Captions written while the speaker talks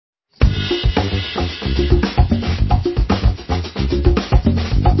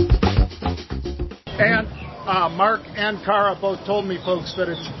Mark and Kara both told me, folks, that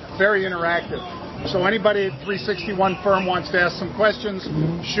it's very interactive. So anybody at 361 Firm wants to ask some questions,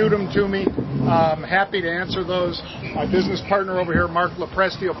 shoot them to me. I'm happy to answer those. My business partner over here, Mark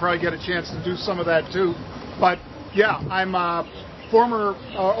Lopresti, will probably get a chance to do some of that too. But yeah, I'm a former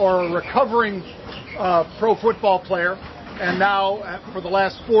or a recovering pro football player, and now for the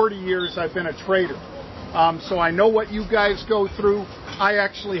last 40 years I've been a trader. So I know what you guys go through. I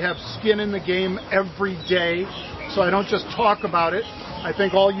actually have skin in the game every day, so I don't just talk about it. I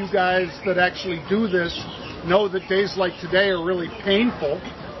think all you guys that actually do this know that days like today are really painful.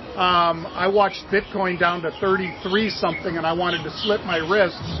 I watched Bitcoin down to 33 something and I wanted to slit my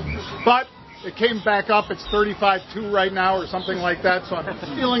wrists, but it came back up. It's 35.2 right now or something like that, so I'm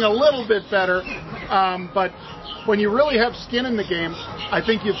feeling a little bit better. But when you really have skin in the game, I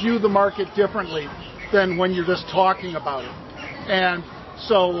think you view the market differently than when you're just talking about it. And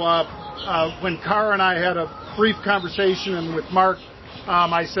so when Kara and I had a brief conversation, and with Mark,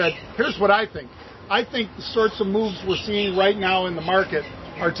 I said, here's what I think. I think the sorts of moves we're seeing right now in the market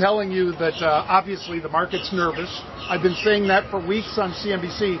are telling you that obviously the market's nervous. I've been saying that for weeks on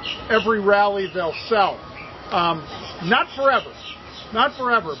CNBC. Every rally they'll sell. Not forever. Not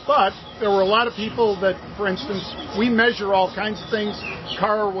forever, but there were a lot of people that, for instance, we measure all kinds of things.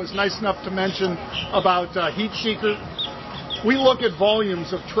 Kara was nice enough to mention about Heat Seeker. We look at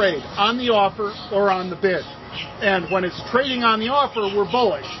volumes of trade on the offer or on the bid. And when it's trading on the offer, we're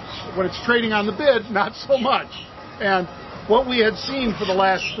bullish. When it's trading on the bid, not so much. And what we had seen for the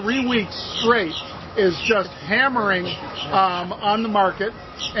last 3 weeks straight is just hammering on the market.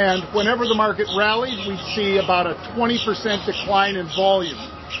 And whenever the market rallied, we'd see about a 20% decline in volume.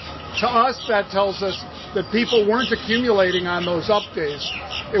 To us, that tells us that people weren't accumulating on those up days.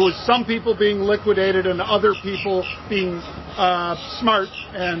 It was some people being liquidated and other people being smart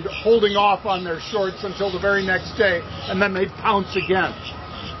and holding off on their shorts until the very next day, and then they'd pounce again.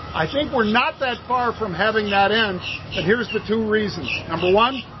 I think we're not that far from having that end, and here's the 2 reasons. Number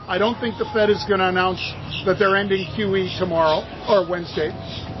 1, I don't think the Fed is going to announce that they're ending QE tomorrow or Wednesday,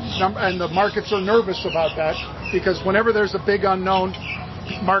 and the markets are nervous about that because whenever there's a big unknown,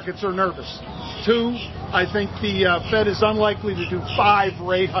 markets are nervous. 2, I think the Fed is unlikely to do 5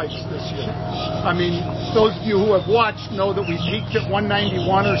 rate hikes this year. I mean, those of you who have watched know that we peaked at 191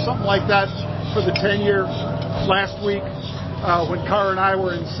 or something like that for the 10-year last week when Kara and I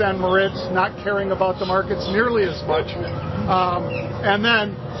were in San Moritz, not caring about the markets nearly as much. And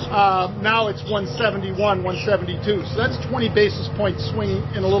then now it's 171, 172. So that's 20 basis point swing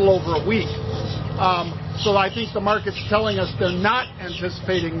in a little over a week. So I think the market's telling us they're not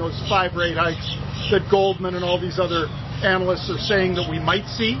anticipating those 5 rate hikes that Goldman and all these other analysts are saying that we might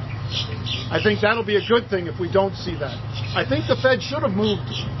see. I think that'll be a good thing if we don't see that. I think the Fed should have moved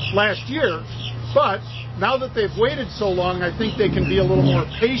last year, but now that they've waited so long, I think they can be a little more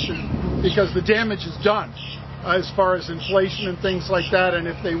patient because the damage is done as far as inflation and things like that. And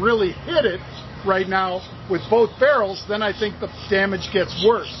if they really hit it right now with both barrels, then I think the damage gets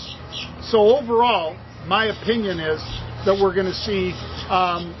worse. So overall, my opinion is that we're going to see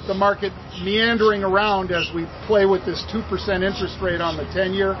the market meandering around as we play with this 2% interest rate on the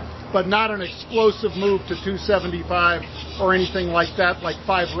 10-year, but not an explosive move to 275 or anything like that, like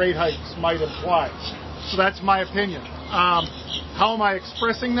 5 rate hikes might imply. So that's my opinion. How am I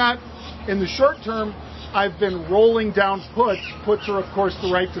expressing that? In the short term, I've been rolling down puts. Puts are, of course,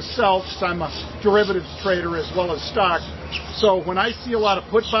 the right to sell because I'm a derivatives trader as well as stock. So when I see a lot of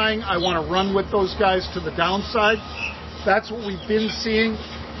put buying, I want to run with those guys to the downside. That's what we've been seeing.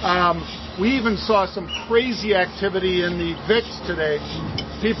 We even saw some crazy activity in the VIX today.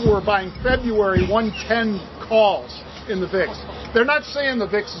 People were buying February 110 calls in the VIX. They're not saying the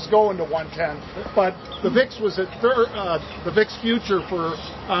VIX is going to 110, but the VIX was at the VIX future for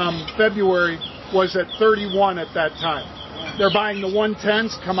February was at 31 at that time. They're buying the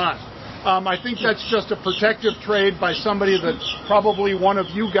 110s. Come on. I think that's just a protective trade by somebody that probably one of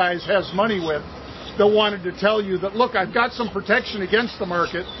you guys has money with that wanted to tell you that, look, I've got some protection against the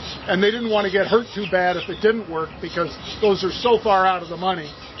market, and they didn't want to get hurt too bad if it didn't work because those are so far out of the money.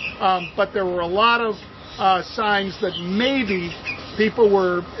 But there were a lot of signs that maybe people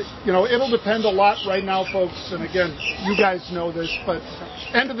were, it'll depend a lot right now, folks, and again, you guys know this, but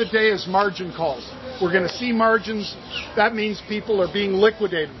end of the day is margin calls. We're going to see margins. That means people are being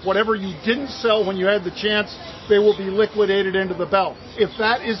liquidated. Whatever you didn't sell when you had the chance, they will be liquidated into the bell. If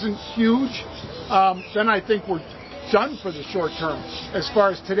that isn't huge, then I think we're done for the short term. As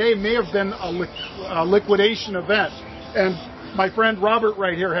far as today may have been a liquidation event. And My friend Robert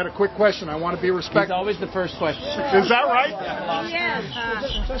right here had a quick question. I want to be respectful. He's always the first question. Is that right? Yes.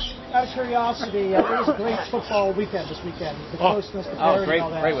 Just out of curiosity, it was a great football weekend this weekend. The closeness, the parity, and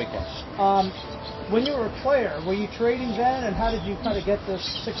all that. Great weekend. When you were a player, were you trading then, and how did you kind of get this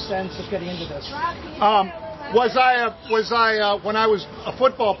sixth sense of getting into this? Was I when I was a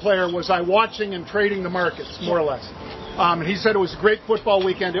football player, was I watching and trading the markets, more or less? And he said it was a great football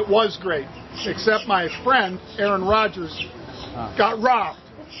weekend. It was great, except my friend, Aaron Rodgers, got robbed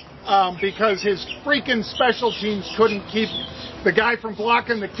because his freaking special teams couldn't keep the guy from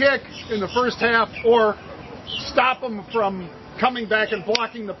blocking the kick in the first half or stop him from coming back and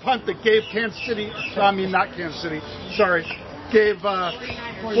blocking the punt that gave gave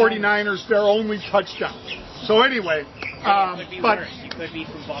 49ers their only touchdown. So anyway, but you could be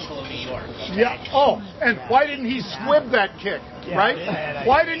from Buffalo, New York. Okay? Yeah. Oh, and why didn't he squib that kick? Right?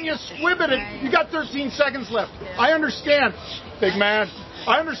 Why didn't you squib it? You got 13 seconds left. I understand, big man.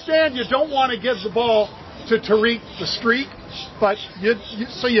 I understand you don't want to give the ball to Tariq the streak, but you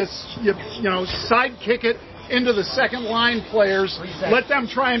side kick it into the second line players, let them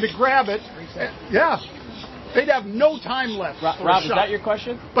trying to grab it. Yeah. They'd have no time left. Rob, is that your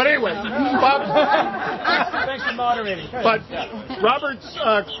question? But anyway, Bob. Thanks for moderating. But Robert's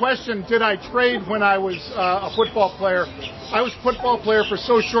question, did I trade when I was a football player? I was a football player for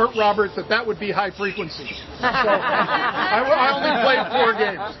so short, Robert, that would be high frequency. So I only played 4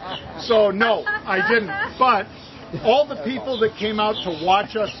 games. So no, I didn't. But all the people that came out to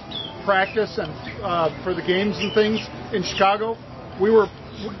watch us practice and for the games and things in Chicago,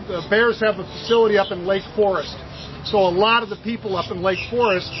 the Bears have a facility up in Lake Forest. So a lot of the people up in Lake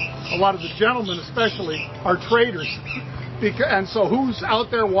Forest, a lot of the gentlemen especially, are traders. And so who's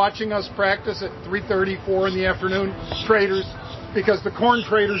out there watching us practice at 3:30, 4 in the afternoon? Traders. Because the corn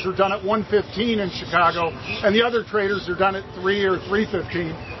traders are done at 1:15 in Chicago, and the other traders are done at 3 or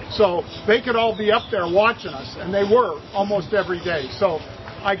 3:15. So they could all be up there watching us, and they were almost every day. So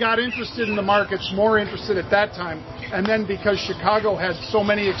I got interested in the markets, more interested at that time. And then because Chicago had so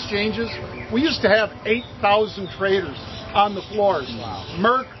many exchanges, we used to have 8,000 traders on the floors. Wow.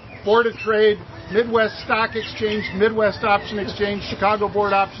 Merck, Board of Trade, Midwest Stock Exchange, Midwest Option Exchange, Chicago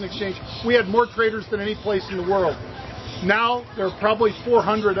Board Option Exchange. We had more traders than any place in the world. Now there are probably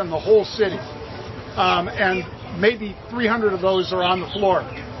 400 in the whole city. And maybe 300 of those are on the floor.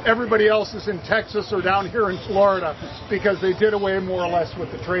 Everybody else is in Texas or down here in Florida because they did away more or less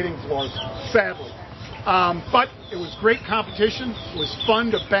with the trading floors, sadly. But it was great competition. It was fun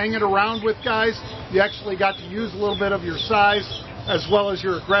to bang it around with guys. You actually got to use a little bit of your size as well as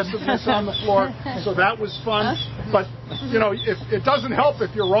your aggressiveness on the floor. So that was fun. But, it doesn't help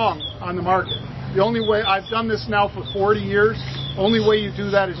if you're wrong on the market. The only way, I've done this now for 40 years, only way you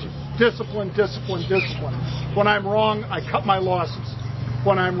do that is discipline. When I'm wrong, I cut my losses.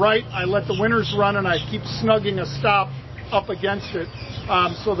 When I'm right, I let the winners run and I keep snugging a stop up against it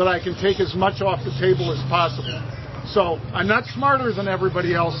so that I can take as much off the table as possible. So I'm not smarter than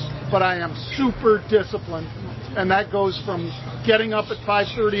everybody else, but I am super disciplined. And that goes from getting up at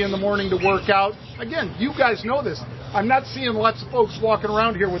 5:30 in the morning to work out. Again, you guys know this. I'm not seeing lots of folks walking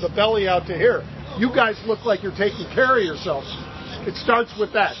around here with a belly out to here. You guys look like you're taking care of yourselves. It starts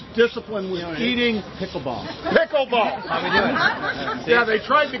with that. Discipline with eating. Pickleball. How we doing? Yeah, they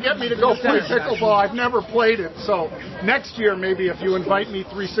tried to get me to go play pickleball. I've never played it. So next year, maybe if you invite me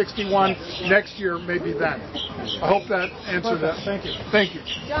 361, next year, maybe then. I hope that answered that. Thank you. Thank you.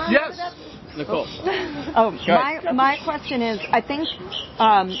 John, Yes. Nicole. My question is, I think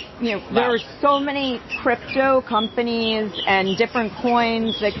there are so many crypto companies and different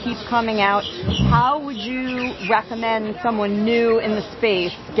coins that keep coming out. How would you recommend someone new in the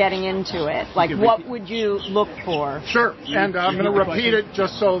space getting into it? Like, what would you look for? Sure, and I'm going to repeat it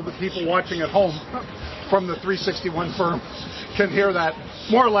just so the people watching at home from the 361 firm can hear that.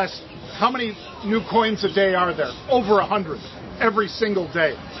 More or less, how many new coins a day are there? Over 100 every single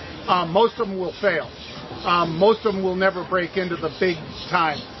day. Most of them will fail. Most of them will never break into the big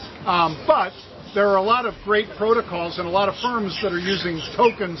time. But there are a lot of great protocols and a lot of firms that are using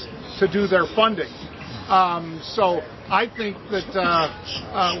tokens to do their funding. So I think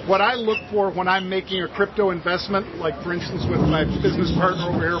that what I look for when I'm making a crypto investment, like for instance with my business partner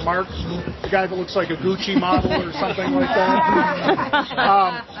over here, Mark, the guy that looks like a Gucci model or something like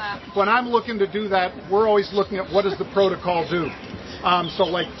that, when I'm looking to do that, we're always looking at what does the protocol do. So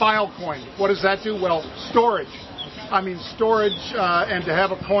like Filecoin, what does that do? Well, storage. Storage and to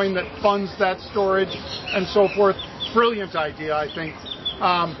have a coin that funds that storage and so forth. Brilliant idea, I think.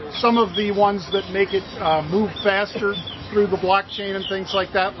 Some of the ones that make it move faster, through the blockchain and things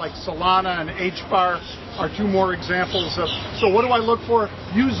like that, like Solana and HBAR are two more examples of. So what do I look for?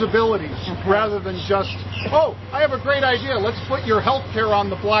 Usability, rather than just, oh, I have a great idea. Let's put your healthcare on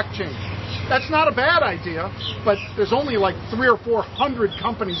the blockchain. That's not a bad idea, but there's only like 300 or 400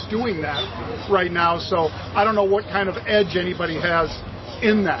 companies doing that right now. So I don't know what kind of edge anybody has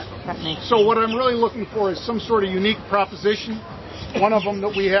in that. So what I'm really looking for is some sort of unique proposition. One of them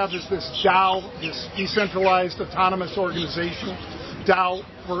that we have is this DAO, this decentralized autonomous organization, DAO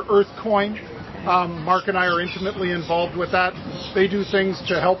for Earthcoin. Mark and I are intimately involved with that. They do things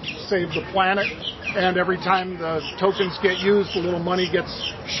to help save the planet, and every time the tokens get used, a little money gets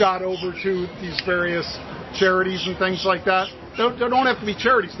shot over to these various charities and things like that. They don't have to be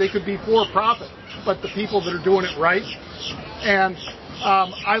charities. They could be for profit, but the people that are doing it right. And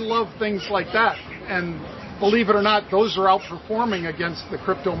I love things like that. And believe it or not, those are outperforming against the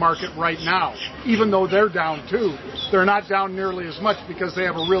crypto market right now. Even though they're down too, they're not down nearly as much because they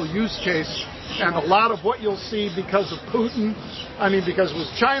have a real use case. And a lot of what you'll see because of Putin, because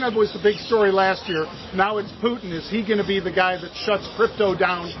China was the big story last year. Now it's Putin. Is he going to be the guy that shuts crypto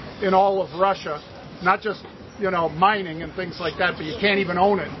down in all of Russia? Not just, mining and things like that, but you can't even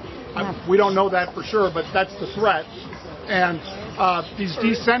own it. We don't know that for sure, but that's the threat. And these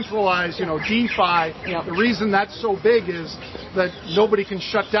decentralized, DeFi, the reason that's so big is that nobody can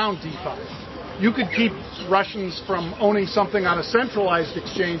shut down DeFi. You could keep Russians from owning something on a centralized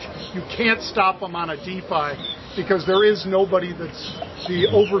exchange. You can't stop them on a DeFi because there is nobody that's the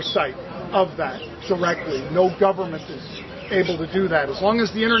oversight of that directly. No government is able to do that. As long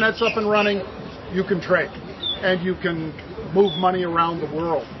as the internet's up and running, you can trade and you can move money around the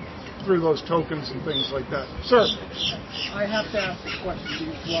world through those tokens and things like that. Sir? I have to ask a question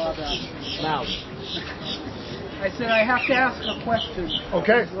because Rob asked me. Now. I said I have to ask a question.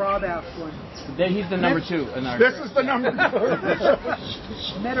 Okay. Rob asked one. Then he's the number two. This is the number two.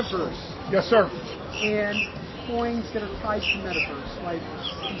 Metaverse. Yes, sir. And coins that are tied to Metaverse, like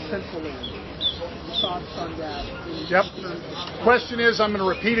Decentraland. Thoughts on that? Yep. Question is, I'm going to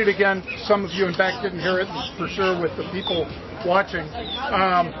repeat it again. Some of you, in fact, didn't hear it for sure with the people watching.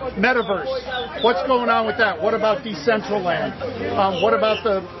 Metaverse. What's going on with that? What about Decentraland? What about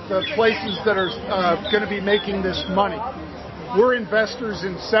the places that are going to be making this money? We're investors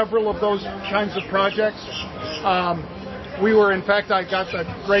in several of those kinds of projects. We were, in fact, I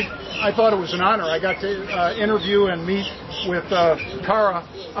thought it was an honor. I got to interview and meet with Kara.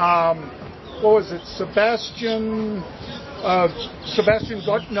 What was it? Sebastian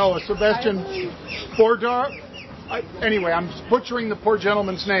Bordar. Anyway, I'm butchering the poor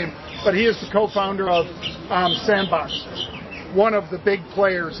gentleman's name, but he is the co-founder of Sandbox, one of the big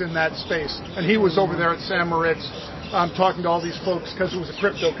players in that space. And he was over there at San Moritz talking to all these folks because it was a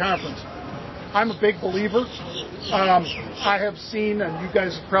crypto conference. I'm a big believer. I have seen, and you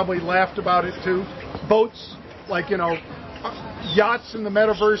guys have probably laughed about it too, boats, yachts in the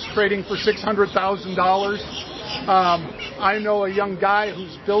metaverse trading for $600,000. I know a young guy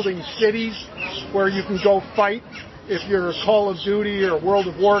who's building cities where you can go fight. If you're Call of Duty or World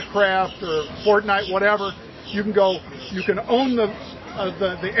of Warcraft or Fortnite, whatever, you can go. You can own the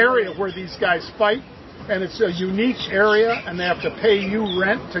area where these guys fight, and it's a unique area, and they have to pay you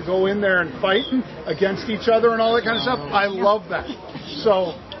rent to go in there and fight against each other and all that kind of stuff. I love that.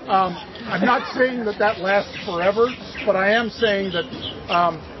 So I'm not saying that lasts forever, but I am saying that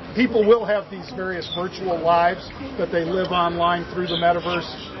people will have these various virtual lives that they live online through the metaverse,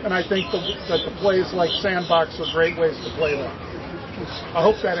 and I think that the plays like Sandbox are great ways to play that. I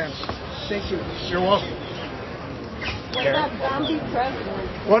hope that answers. Thank you. You're welcome. What about zombie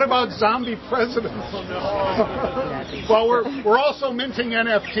presidents? What about zombie presidents? Well, we're also minting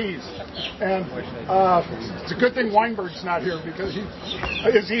NFTs, and it's a good thing Weinberg's not here because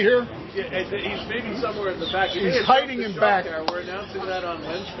is he here? Yeah, he's maybe somewhere in the back. He's hiding in back. There. We're announcing that on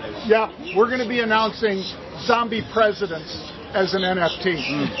Wednesday. Yeah, we're going to be announcing zombie presidents as an NFT,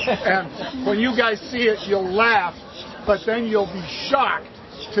 and when you guys see it, you'll laugh, but then you'll be shocked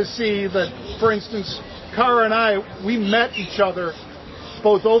to see that, for instance, Kara and I, we met each other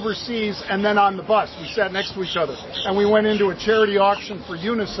both overseas and then on the bus. We sat next to each other. And we went into a charity auction for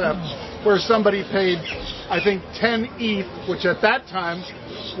UNICEF where somebody paid, I think, 10 ETH, which at that time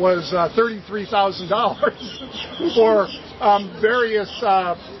was $33,000 for various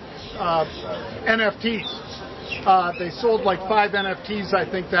NFTs. They sold like 5 NFTs, I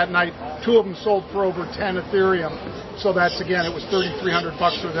think, that night. 2 of them sold for over 10 Ethereum. So that's, again, it was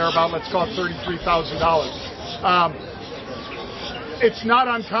 $3,300 or thereabout. Let's call it $33,000. It's not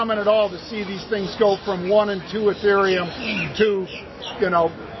uncommon at all to see these things go from 1 and 2 Ethereum to,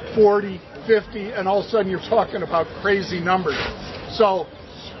 40, $50, 50, and all of a sudden you're talking about crazy numbers. So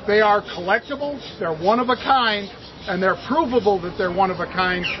they are collectible, they're one of a kind, and they're provable that they're one of a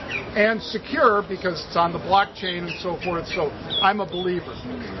kind, and secure because it's on the blockchain and so forth. So I'm a believer.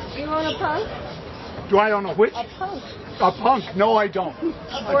 You own a punk? Do I own a which? A punk. A punk? No, I don't.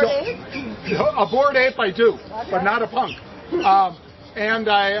 A Bored Ape? A Bored Ape I do, but not a punk. And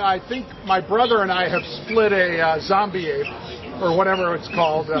I think my brother and I have split a zombie ape, or whatever it's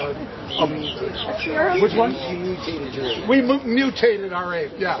called. Which one? We mutated our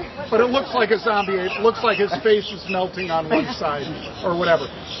ape, yeah. But it looks like a zombie ape. It looks like his face is melting on one side, or whatever.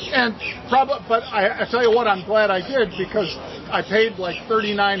 And but I tell you what, I'm glad I did, because I paid like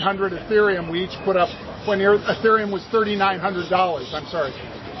 3,900 Ethereum. We each put up when Ethereum was $3,900. I'm sorry,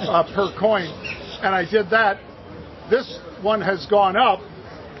 per coin, and I did that. This one has gone up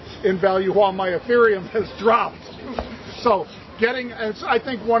in value while my Ethereum has dropped. So I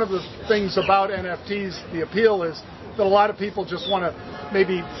think one of the things about NFTs, the appeal is that a lot of people just want to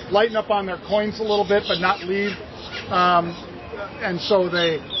maybe lighten up on their coins a little bit but not leave. And so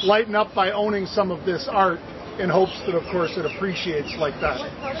they lighten up by owning some of this art in hopes that, of course, it appreciates like that.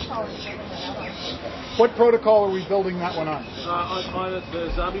 What protocol are we building that one on? On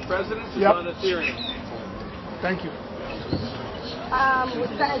the zombie presidents, it's Yep. on Ethereum. Thank you.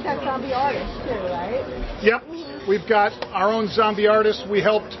 That zombie artist too, right? Yep, we've got our own zombie artist. We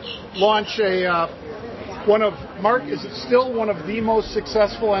helped launch Mark, is it still one of the most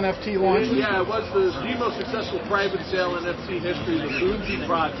successful NFT launches? Yeah, it was the most successful private sale NFT history, the Boonji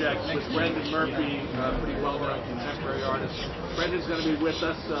Project, with Brendan Murphy, pretty well-known contemporary artist. Brendan's going to be with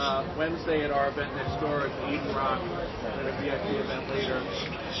us Wednesday at our event next door at Eden Rock, and a VIP event later.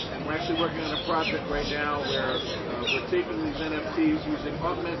 And we're actually working on a project right now where we're taking these NFTs using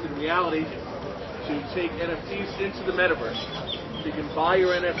augmented reality to take NFTs into the metaverse. So you can buy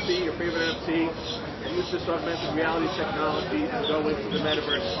your NFT, your favorite NFT, and use this augmented reality technology and go into the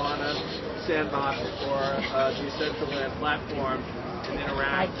metaverse on a sandbox or the Decentraland platform and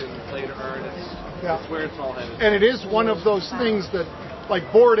interact and play to earn. It's where it's all headed. And it is one of those things that, like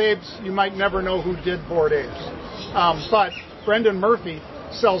Bored Apes, you might never know who did Bored Apes. But Brendan Murphy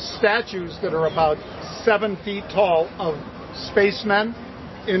sells statues that are about 7 feet tall of spacemen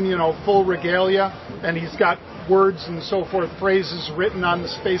in, full regalia, and he's got words and so forth, phrases written on the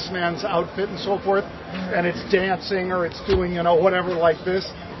spaceman's outfit and so forth, and it's dancing or it's doing, whatever like this,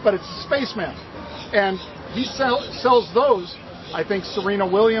 but it's a spaceman. And he sells those. I think Serena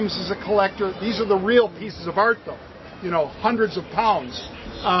Williams is a collector. These are the real pieces of art, though, hundreds of pounds.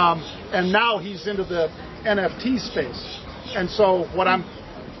 And now he's into the NFT space. And so what I'm,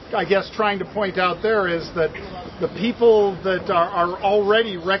 I guess, trying to point out there is that the people that are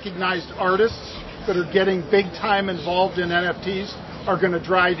already recognized artists that are getting big time involved in NFTs are going to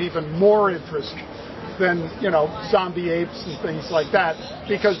drive even more interest than, zombie apes and things like that,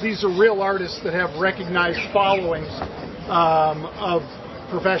 because these are real artists that have recognized followings of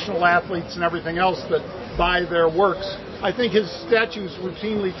professional athletes and everything else that buy their works. I think his statues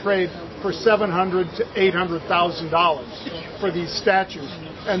routinely trade for $700,000 to $800,000 for these statues,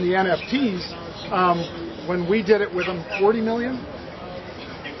 and the NFTs, when we did it with him, 40 million.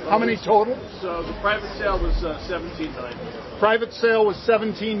 How many total? So the private sale was 17 million. Private sale was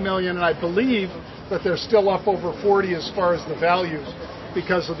 17 million, and I believe that they're still up over 40 as far as the values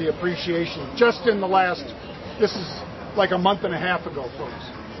because of the appreciation. Just in the last, this is like a month and a half ago, folks.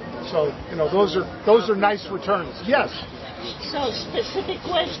 So, those are nice returns. Yes. So specific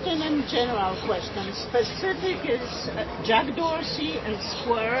question and general question. Specific is Jack Dorsey and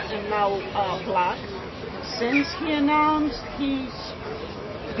Square and now Block. Since he announced his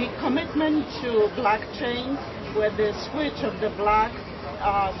big commitment to blockchain, with the switch of the block,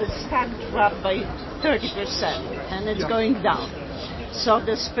 the stock dropped by 30%, and it's going down. So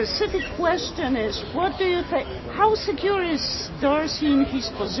the specific question is, what do you think? How secure is Dorsey in his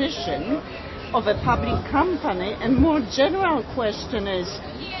position of a public company? And more general question is,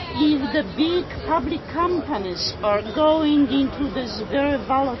 if the big public companies are going into this very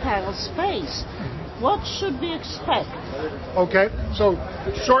volatile space, what should we expect? Okay, so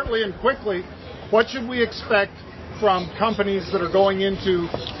shortly and quickly, what should we expect from companies that are going into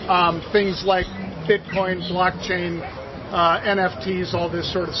things like Bitcoin, blockchain, NFTs, all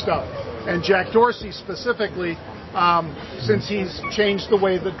this sort of stuff? And Jack Dorsey specifically, since he's changed the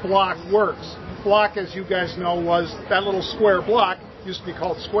way that Block works. Block, as you guys know, was that little square block, used to be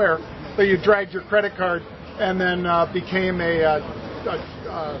called Square, that you dragged your credit card and then became a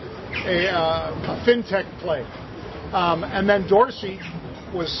fintech play. And then Dorsey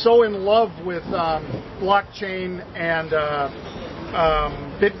was so in love with blockchain and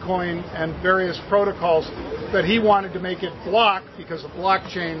Bitcoin and various protocols that he wanted to make it block because of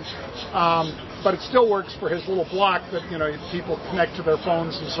blockchain, but it still works for his little block that people connect to their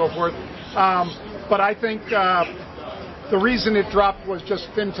phones and so forth. But I think the reason it dropped was just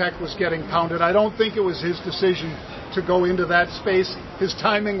fintech was getting pounded. I don't think it was his decision to go into that space. His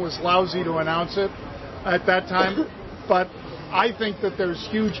timing was lousy to announce it at that time, but I think that there's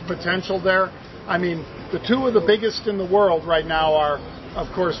huge potential there. I mean, the two of the biggest in the world right now are,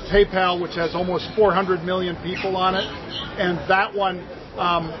 of course, PayPal, which has almost 400 million people on it, and that one,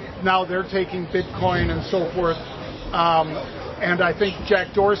 now they're taking Bitcoin and so forth. And I think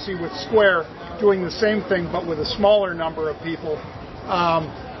Jack Dorsey with Square doing the same thing, but with a smaller number of people,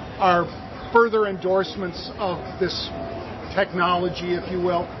 are further endorsements of this technology, if you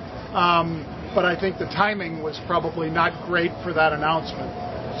will. But I think the timing was probably not great for that announcement.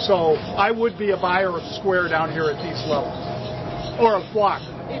 So I would be a buyer of Square down here at these levels, or of Block.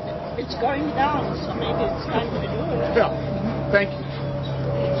 It's going down, so maybe it's time to do it. Yeah. Thank you.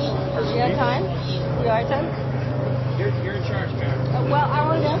 You got time? You got time? You're in charge, Mayor. Well, I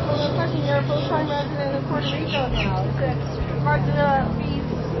wanted to ask a little question. You're a full-time resident of Puerto Rico now. Is it hard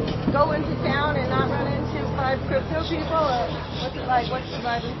to go into town and not run into 5 crypto people? Or what's it like? What's the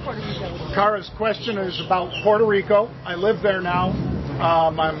vibe in Puerto Rico? Kara's question is about Puerto Rico. I live there now.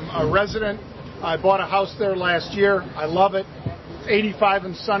 I'm a resident. I bought a house there last year. I love it. It's 85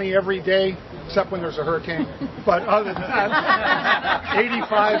 and sunny every day, except when there's a hurricane. But other than that,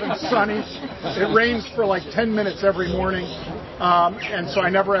 85 and sunny. It rains for like 10 minutes every morning. And so I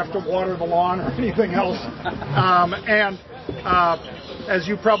never have to water the lawn or anything else. As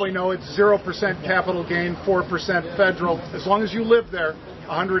you probably know, it's 0% capital gain, 4% federal, as long as you live there,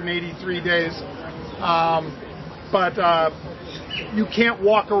 183 days. But you can't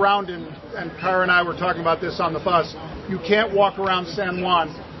walk around, and Kara and I were talking about this on the bus, you can't walk around San Juan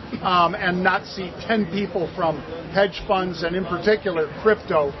and not see 10 people from hedge funds and in particular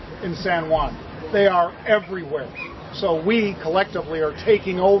crypto in San Juan. They are everywhere. So we collectively are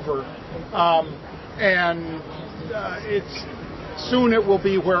taking over, and soon it will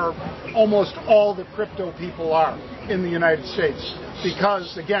be where almost all the crypto people are in the United States.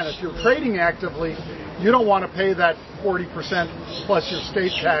 Because, again, if you're trading actively, you don't want to pay that 40% plus your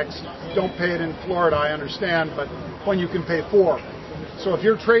state tax. Don't pay it in Florida, I understand, but when you can pay 4%. So if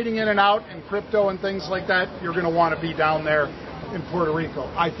you're trading in and out in crypto and things like that, you're going to want to be down there in Puerto Rico,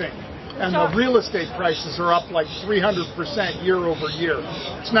 I think. And the real estate prices are up like 300% year over year.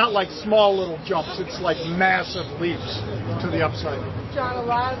 It's not like small little jumps. It's like massive leaps to the upside. John, a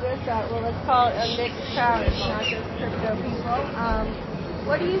lot of this, let's call it a mixed crowd. It's not just crypto people.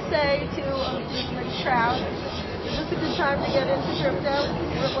 What do you say to this mixed crowd? Is this a good time to get into crypto?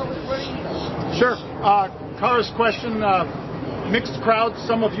 What do you... Sure. Kara's question, mixed crowd.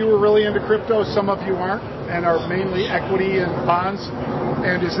 Some of you are really into crypto, some of you aren't, and are mainly equity and bonds.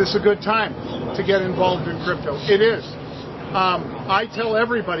 And is this a good time to get involved in crypto? It is. I tell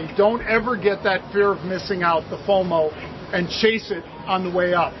everybody, don't ever get that fear of missing out, the FOMO, and chase it on the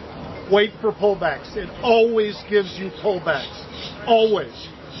way up. Wait for pullbacks. It always gives you pullbacks. Always.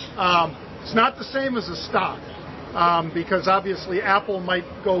 It's not the same as a stock, because obviously Apple might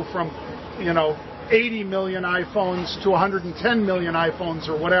go from, 80 million iPhones to 110 million iPhones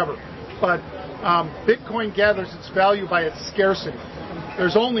or whatever. But Bitcoin gathers its value by its scarcity.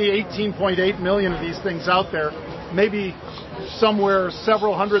 There's only 18.8 million of these things out there. Maybe somewhere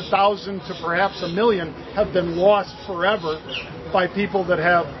several 100,000 to perhaps 1 million have been lost forever by people that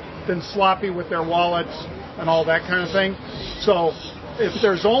have been sloppy with their wallets and all that kind of thing. So if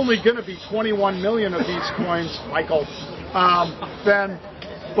there's only going to be 21 million of these coins, Michael, then,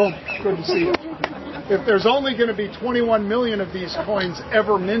 boom, couldn't see you. If there's only going to be 21 million of these coins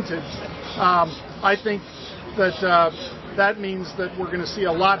ever minted, I think that that means that we're going to see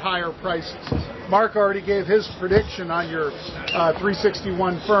a lot higher prices. Mark already gave his prediction on your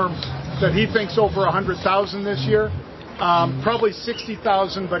 361 firm that he thinks over 100,000 this year. Probably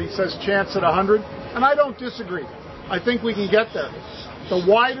 60,000, but he says chance at 100. And I don't disagree. I think we can get there. The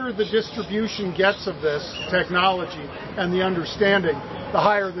wider the distribution gets of this technology and the understanding, the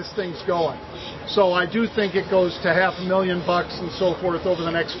higher this thing's going. So I do think it goes to $500,000 and so forth over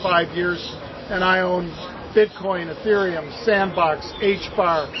the next 5 years. And I own Bitcoin, Ethereum, Sandbox,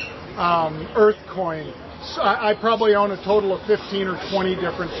 HBAR, Earthcoin. So I probably own a total of 15 or 20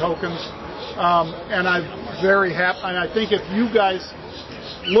 different tokens. And I'm very happy. And I think if you guys,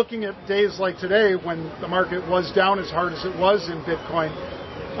 looking at days like today when the market was down as hard as it was in Bitcoin,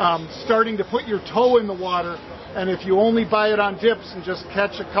 starting to put your toe in the water And if you only buy it on dips and just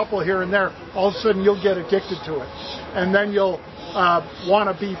catch a couple here and there, all of a sudden you'll get addicted to it. And then you'll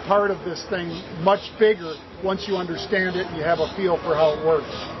want to be part of this thing much bigger once you understand it and you have a feel for how it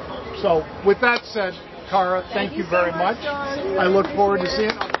works. So with that said, Cara, thank you very much. I look forward to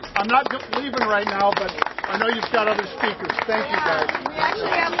seeing you. I'm not leaving right now, but I know you've got other speakers. Thank you, guys. We actually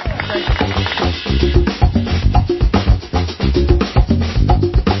have Thank you.